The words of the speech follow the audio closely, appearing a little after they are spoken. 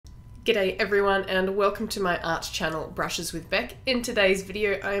G'day everyone and welcome to my art channel Brushes with Beck. In today's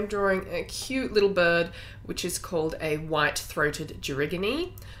video I am drawing a cute little bird which is called a white-throated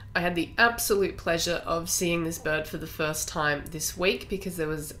Gerygone. I had the absolute pleasure of seeing this bird for the first time this week because there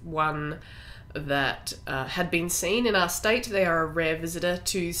was one that had been seen in our state. They are a rare visitor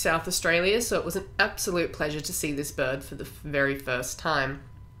to South Australia, so it was an absolute pleasure to see this bird for the very first time.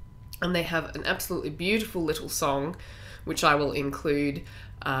 And they have an absolutely beautiful little song which I will include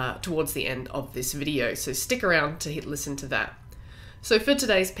towards the end of this video, so stick around to listen to that. So for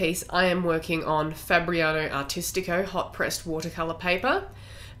today's piece I am working on Fabriano Artistico hot pressed watercolour paper,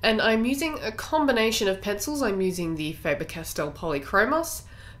 and I'm using a combination of pencils. I'm using the Faber-Castell Polychromos,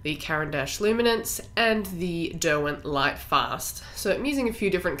 the Caran d'Ache Luminance and the Derwent Light Fast. So I'm using a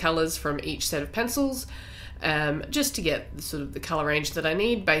few different colours from each set of pencils just to get the colour range that I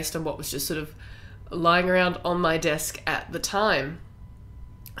need based on what was just sort of lying around on my desk at the time.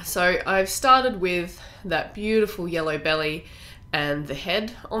 So I've started with that beautiful yellow belly and the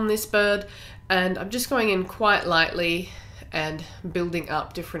head on this bird, and I'm just going in quite lightly and building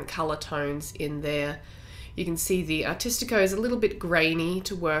up different colour tones in there. You can see the Artistico is a little bit grainy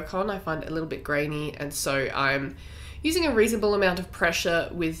to work on. I find it a little bit grainy, and so I'm using a reasonable amount of pressure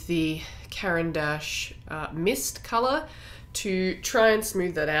with the Caran d'Ache mist colour to try and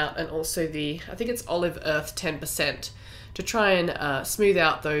smooth that out, and also the, I think it's Olive Earth 10%, to try and smooth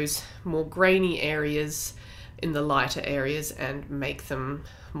out those more grainy areas in the lighter areas and make them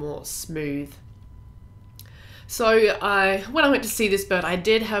more smooth. So when I went to see this bird, I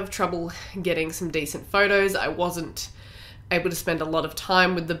did have trouble getting some decent photos. I wasn't able to spend a lot of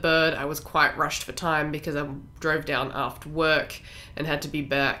time with the bird. I was quite rushed for time because I drove down after work and had to be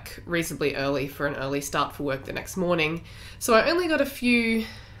back reasonably early for an early start for work the next morning. So I only got a few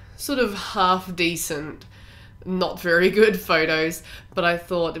sort of half decent, not very good photos, but I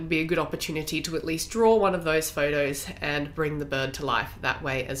thought it'd be a good opportunity to at least draw one of those photos and bring the bird to life that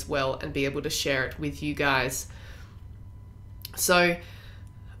way as well and be able to share it with you guys. So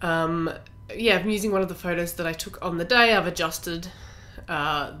yeah, I'm using one of the photos that I took on the day. I've adjusted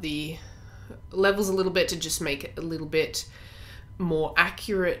the levels a little bit to just make it a little bit more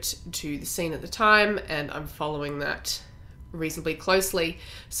accurate to the scene at the time, and I'm following that reasonably closely.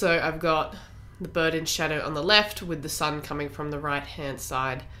 So I've got the bird in shadow on the left with the sun coming from the right hand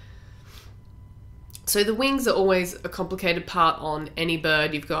side. So the wings are always a complicated part on any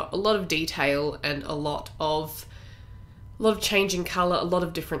bird. You've got a lot of detail and a lot of changing colour, a lot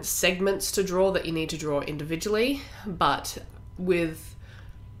of different segments to draw that you need to draw individually, but with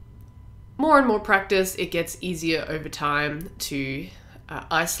more and more practice it gets easier over time to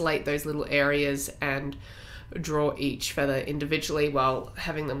isolate those little areas and draw each feather individually while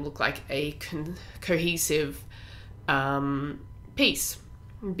having them look like a cohesive piece,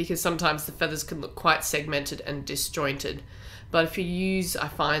 because sometimes the feathers can look quite segmented and disjointed. But if you use, I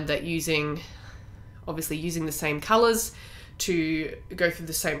find that obviously using the same colours to go through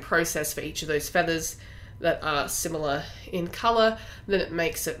the same process for each of those feathers that are similar in colour, then it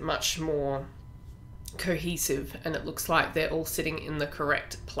makes it much more cohesive and it looks like they're all sitting in the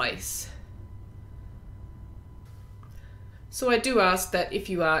correct place. So I do ask that if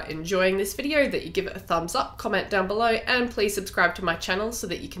you are enjoying this video that you give it a thumbs up, comment down below, and please subscribe to my channel so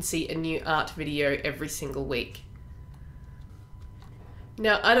that you can see a new art video every single week.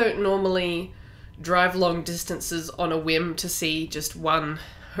 Now, I don't normally drive long distances on a whim to see just one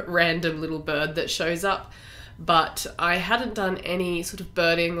random little bird that shows up, but I hadn't done any sort of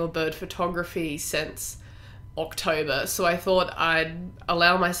birding or bird photography since October, so I thought I'd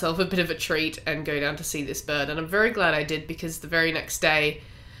allow myself a bit of a treat and go down to see this bird, and I'm very glad I did because the very next day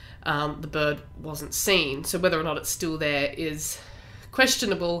the bird wasn't seen, so whether or not it's still there is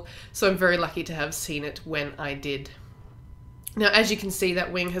questionable, so I'm very lucky to have seen it when I did. Now, as you can see,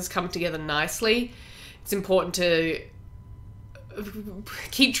 that wing has come together nicely. It's important to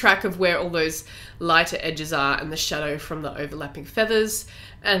keep track of where all those lighter edges are and the shadow from the overlapping feathers.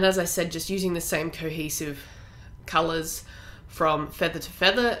 And as I said, just using the same cohesive colours from feather to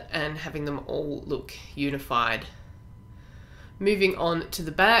feather and having them all look unified. Moving on to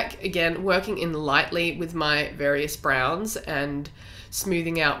the back, again, working in lightly with my various browns and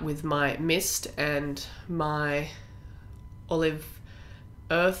smoothing out with my mist and my Olive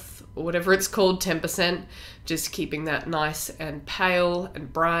Earth, or whatever it's called, 10%, just keeping that nice and pale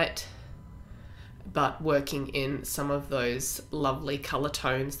and bright, but working in some of those lovely colour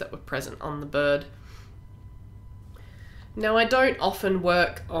tones that were present on the bird. Now, I don't often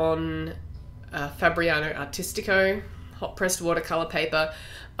work on Fabriano Artistico hot pressed watercolour paper.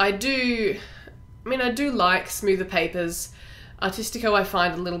 I do like smoother papers. Artistico I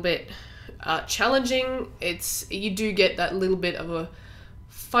find a little bit challenging. You do get that little bit of a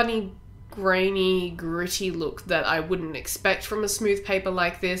funny, grainy, gritty look that I wouldn't expect from a smooth paper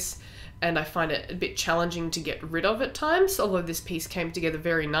like this, and I find it a bit challenging to get rid of at times, although this piece came together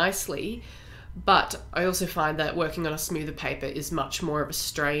very nicely. But I also find that working on a smoother paper is much more of a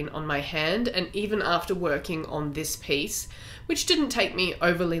strain on my hand, and even after working on this piece, which didn't take me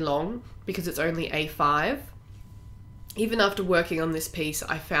overly long because it's only A5, even after working on this piece,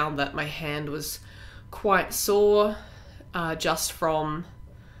 I found that my hand was quite sore just from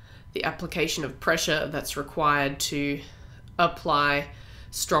the application of pressure that's required to apply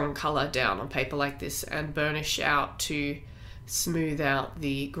strong color down on paper like this and burnish out to smooth out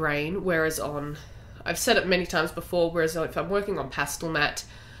the grain. Whereas I've said it many times before, whereas if I'm working on pastel matte,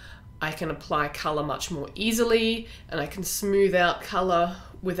 I can apply color much more easily and I can smooth out color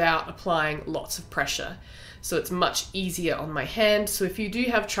without applying lots of pressure. So it's much easier on my hand. So if you do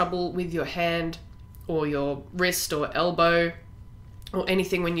have trouble with your hand or your wrist or elbow or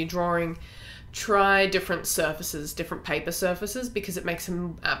anything when you're drawing, try different surfaces, different paper surfaces, because it makes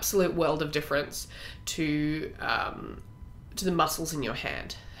an absolute world of difference to the muscles in your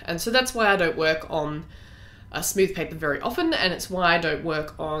hand. And so that's why I don't work on a smooth paper very often, and it's why I don't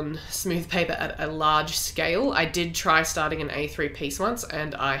work on smooth paper at a large scale. I did try starting an A3 piece once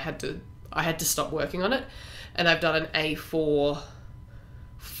and I had to stop working on it, and I've done an A4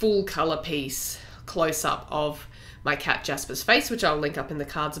 full color piece close up of my cat Jasper's face, which I'll link up in the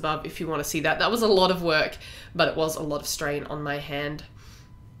cards above if you want to see that. That was a lot of work, but it was a lot of strain on my hand.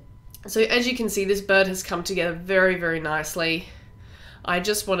 So as you can see, this bird has come together very, very nicely. I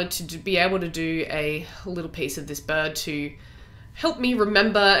just wanted to be able to do a little piece of this bird to help me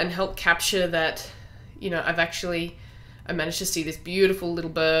remember and help capture that, you know, I managed to see this beautiful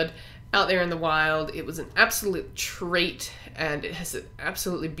little bird out there in the wild. It was an absolute treat, and it has an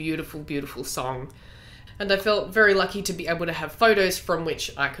absolutely beautiful, beautiful song. And I felt very lucky to be able to have photos from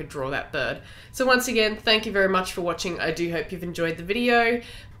which I could draw that bird. So once again, thank you very much for watching. I do hope you've enjoyed the video.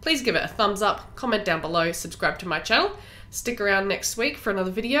 Please give it a thumbs up, comment down below, subscribe to my channel. Stick around next week for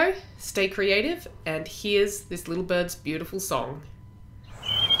another video. Stay creative, and here's this little bird's beautiful song.